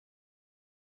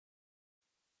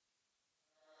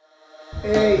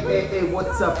Hey,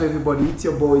 what's up everybody? It's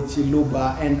your boy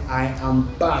Chiluba and I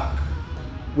am back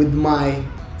with my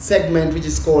segment which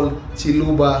is called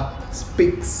Chiluba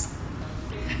Speaks.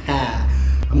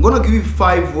 I'm gonna give you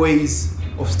 5 ways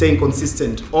of staying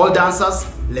consistent. All dancers,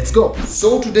 let's go.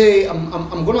 So today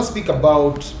I'm gonna speak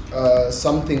about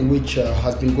something which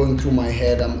has been going through my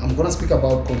head. I'm gonna speak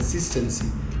about consistency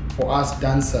for us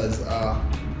dancers.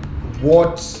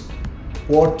 What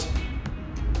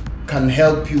can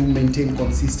help you maintain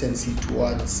consistency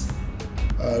towards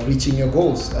reaching your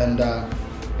goals, and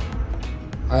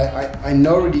I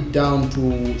narrowed it down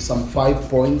to some 5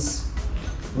 points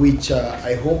which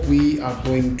I hope we are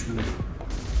going to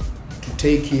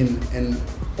take in, and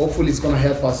hopefully it's going to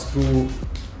help us through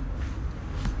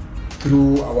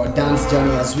our dance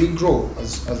journey as we grow,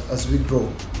 as we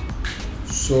grow.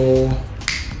 So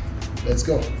let's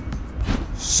go.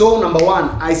 So number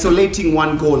 1, isolating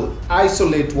one goal.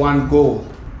 Isolate one goal.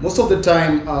 Most of the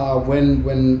time,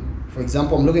 when for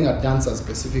example, I'm looking at dancers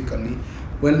specifically,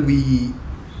 when we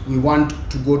want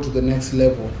to go to the next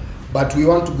level, but we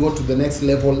want to go to the next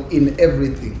level in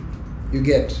everything. You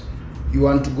get? You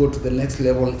want to go to the next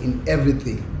level in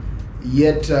everything.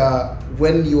 Yet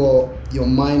when your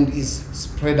mind is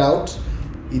spread out,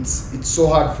 it's so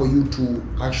hard for you to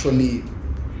actually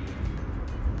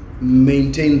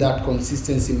maintain that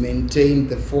consistency, maintain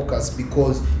the focus,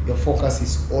 because your focus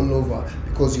is all over,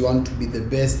 because you want to be the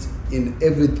best in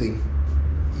everything.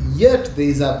 Yet there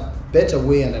is a better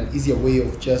way and an easier way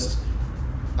of just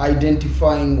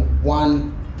identifying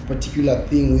one particular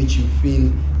thing which you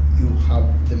feel you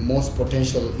have the most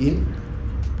potential in,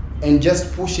 and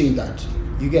just pushing that.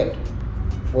 You get?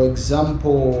 For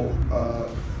example,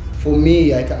 for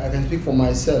me, I can speak for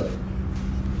myself.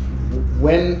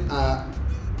 When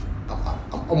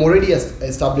I'm already an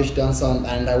established dancer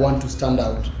and I want to stand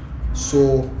out.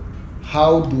 So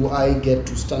how do I get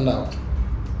to stand out?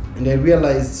 And I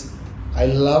realized I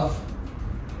love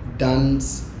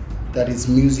dance that is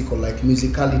musical, like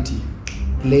musicality,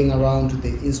 playing around with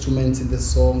the instruments in the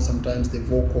song, sometimes the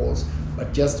vocals,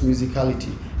 but just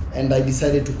musicality. And I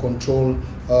decided to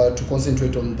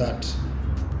concentrate on that.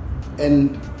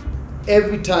 And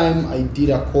every time I did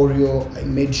a choreo, I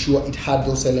made sure it had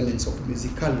those elements of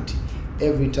musicality.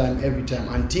 Every time,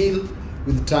 until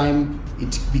with time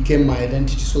it became my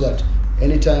identity, so that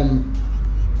anytime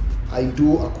I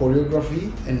do a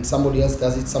choreography and somebody else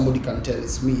does it, somebody can tell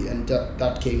it's me, and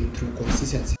that came through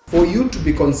consistency. For you to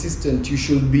be consistent, you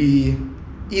should be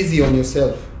easy on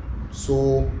yourself.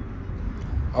 So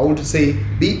I want to say,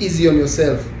 be easy on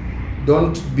yourself.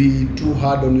 Don't be too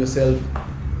hard on yourself,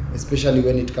 especially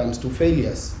when it comes to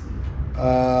failures.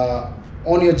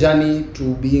 On your journey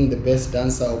to being the best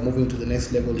dancer or moving to the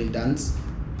next level in dance,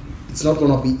 it's not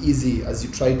going to be easy as you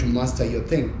try to master your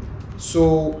thing.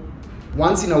 So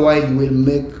once in a while you will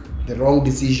make the wrong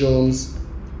decisions,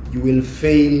 you will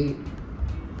fail.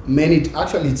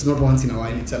 Actually it's not once in a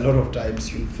while, it's a lot of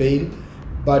times you'll fail.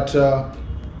 But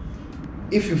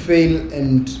if you fail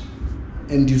and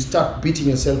you start beating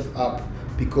yourself up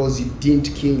because you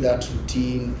didn't kill that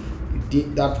routine,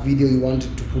 that video you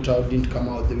wanted to put out didn't come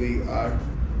out the way you are,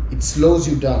 it slows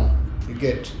you down. You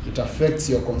get? It affects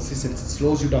your consistency, it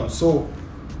slows you down. So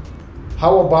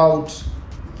how about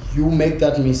you make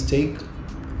that mistake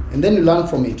and then you learn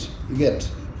from it? You get?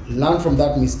 Learn from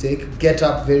that mistake, get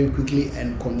up very quickly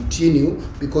and continue,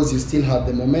 because you still have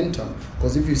the momentum.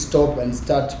 Because if you stop and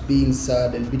start being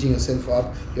sad and beating yourself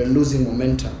up, you're losing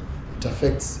momentum. It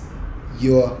affects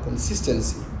your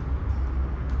consistency,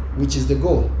 which is the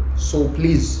goal. So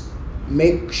please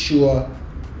make sure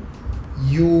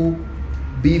you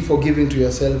be forgiving to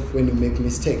yourself when you make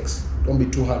mistakes. Don't be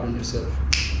too hard on yourself.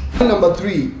 Number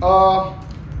 3,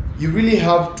 you really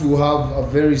have to have a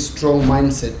very strong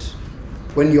mindset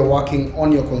when you're working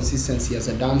on your consistency as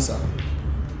a dancer,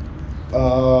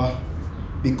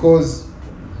 because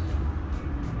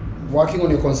working on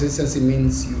your consistency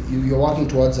means you're working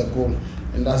towards a goal,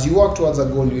 and as you work towards a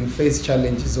goal, you'll face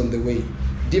challenges on the way,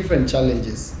 different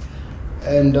challenges.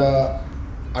 And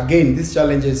again, these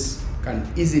challenges can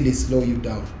easily slow you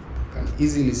down,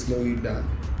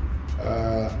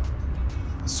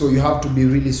 so you have to be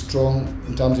really strong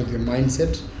in terms of your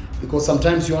mindset, because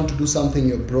sometimes you want to do something,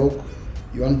 you're broke,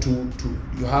 you want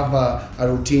you have a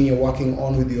routine you're working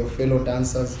on with your fellow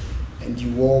dancers, and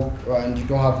you walk and you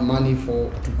don't have money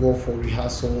to go for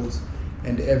rehearsals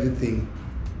and everything.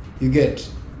 You get?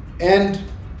 And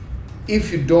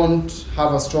if you don't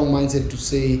have a strong mindset to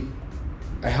say,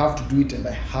 I have to do it and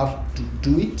I have to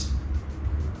do it,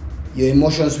 your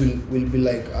emotions will be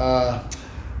like,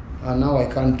 now I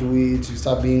can't do it. You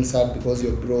start being sad because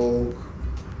you're broke,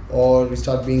 or you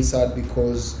start being sad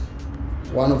because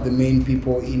one of the main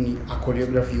people in a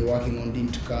choreography you're working on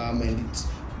didn't come, and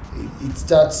it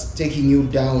starts taking you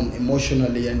down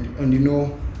emotionally, and you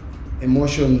know,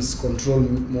 emotions control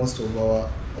most of our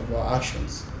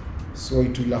actions. So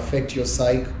it will affect your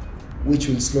psyche, which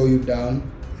will slow you down,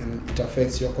 and it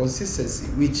affects your consistency,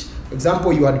 which, for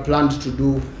example, you had planned to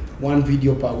do 1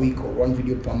 video per week or 1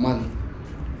 video per month,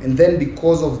 and then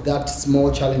because of that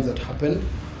small challenge that happened,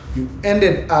 you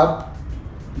ended up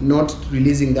not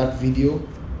releasing that video,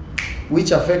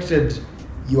 which affected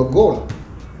your goal.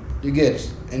 You get?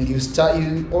 And you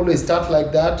always start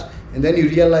like that, and then you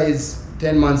realize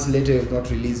 10 months later you've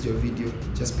not released your video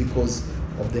just because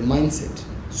of the mindset.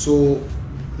 So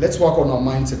let's work on our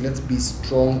mindset. Let's be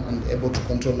strong and able to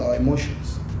control our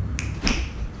emotions.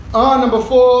 Number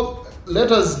 4,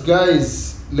 let us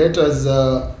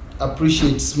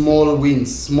appreciate small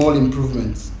wins, small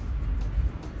improvements.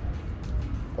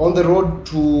 On the road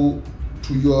to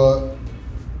your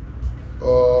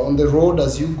on the road,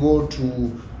 as you go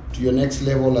to your next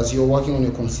level, as you're working on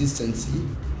your consistency,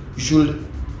 you should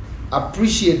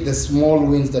appreciate the small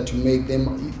wins that you make. They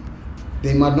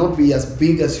might not be as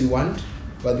big as you want,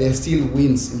 but they're still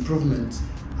wins, improvements.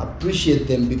 Appreciate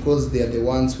them, because they are the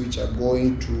ones which are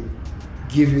going to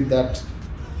give you that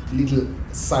little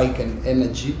psych and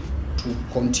energy to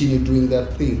continue doing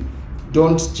that thing.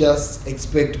 Don't just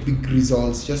expect big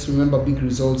results. Just remember, big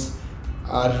results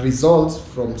are results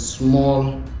from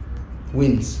small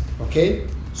wins. Okay,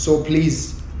 so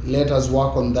please let us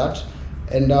work on that.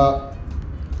 And I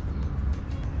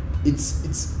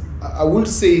would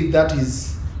say that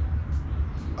is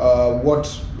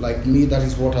what, like me, that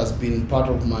is what has been part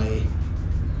of my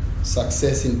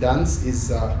success in dance.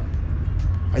 Is I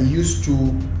used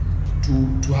to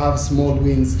have small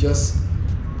wins just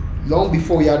long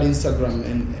before we had Instagram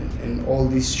and all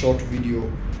these short video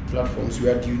platforms. We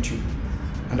had YouTube,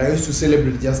 and I used to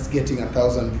celebrate just getting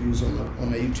 1,000 views on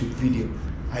a YouTube video.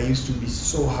 I used to be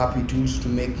so happy. It used to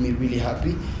make me really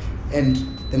happy. And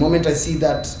the moment I see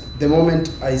that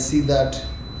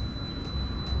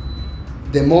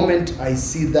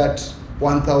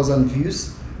 1,000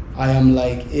 views, I am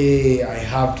like, hey, I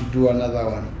have to do another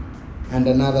one and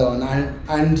another one.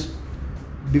 And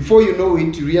before you know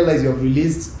it, you realize you have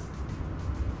released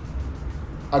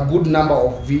a good number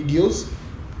of videos,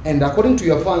 and according to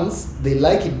your fans, they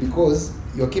like it because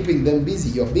you're keeping them busy,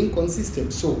 you're being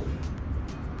consistent. So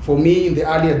for me, in the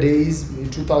earlier days, in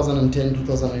 2010,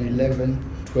 2011,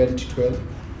 2012,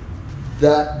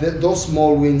 those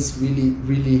small wins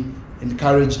really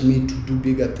encouraged me to do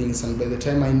bigger things. And by the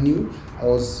time I knew, I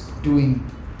was doing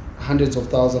hundreds of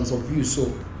thousands of views.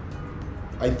 So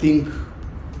I think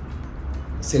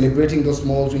celebrating those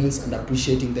small wins and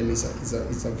appreciating them is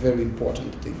a very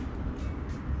important thing.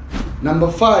 Number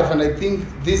 5, and I think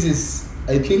this is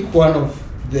one of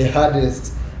the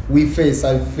hardest we face.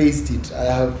 I've faced it.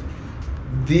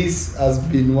 This has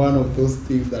been one of those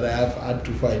things that I have had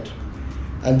to fight.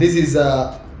 And this is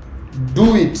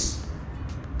do it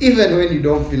even when you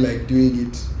don't feel like doing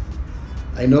it.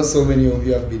 I know so many of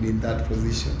you have been in that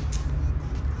position.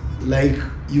 Like,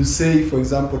 you say, for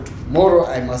example, tomorrow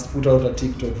I must put out a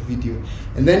TikTok video,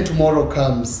 and then tomorrow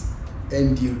comes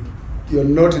and you're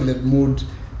not in the mood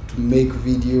to make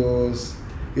videos.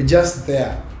 You're just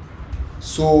there.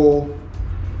 So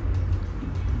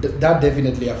that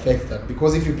definitely affects that,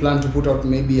 because if you plan to put out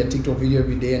maybe a TikTok video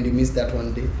every day and you miss that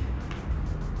one day,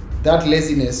 that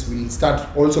laziness will start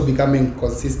also becoming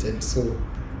consistent. So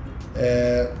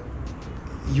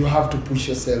you have to push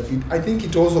yourself. I think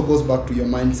it also goes back to your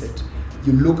mindset.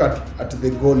 You look at the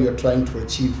goal you're trying to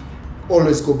achieve.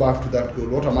 Always go back to that goal.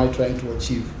 What am I trying to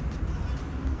achieve?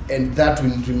 And that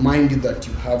will remind you that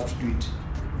you have to do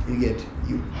it.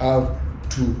 You have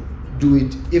to do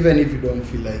it even if you don't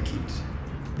feel like it.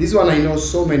 This one, I know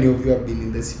so many of you have been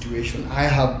in this situation. I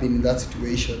have been in that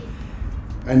situation.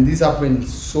 And this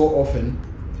happens so often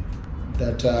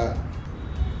that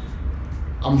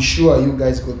I'm sure you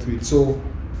guys go through it. So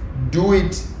do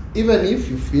it even if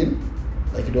you feel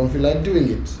like you don't feel like doing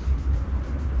it.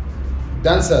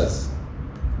 Dancers,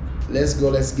 let's go,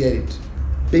 let's get it.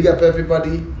 Big up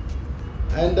everybody.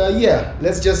 And yeah,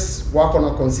 let's just work on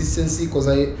our consistency, because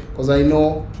I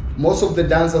know most of the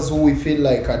dancers who we feel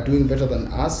like are doing better than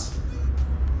us,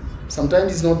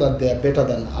 sometimes it's not that they are better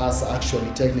than us actually,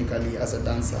 technically, as a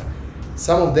dancer.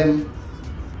 Some of them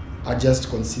are just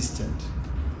consistent.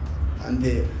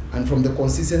 And from the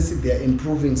consistency, they are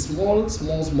improving small.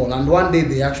 And one day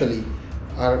they actually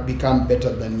become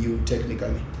better than you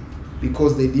technically,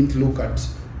 because they didn't look at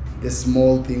the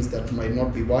small things that might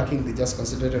not be working. They just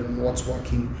concentrated on what's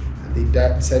working, and they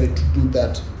decided to do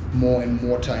that more and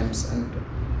more times, and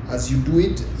as you do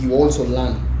it, you also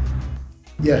learn.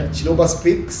 Yeah, Chiluba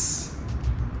Speaks.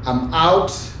 I'm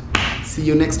out. See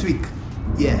you next week.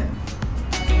 Yeah.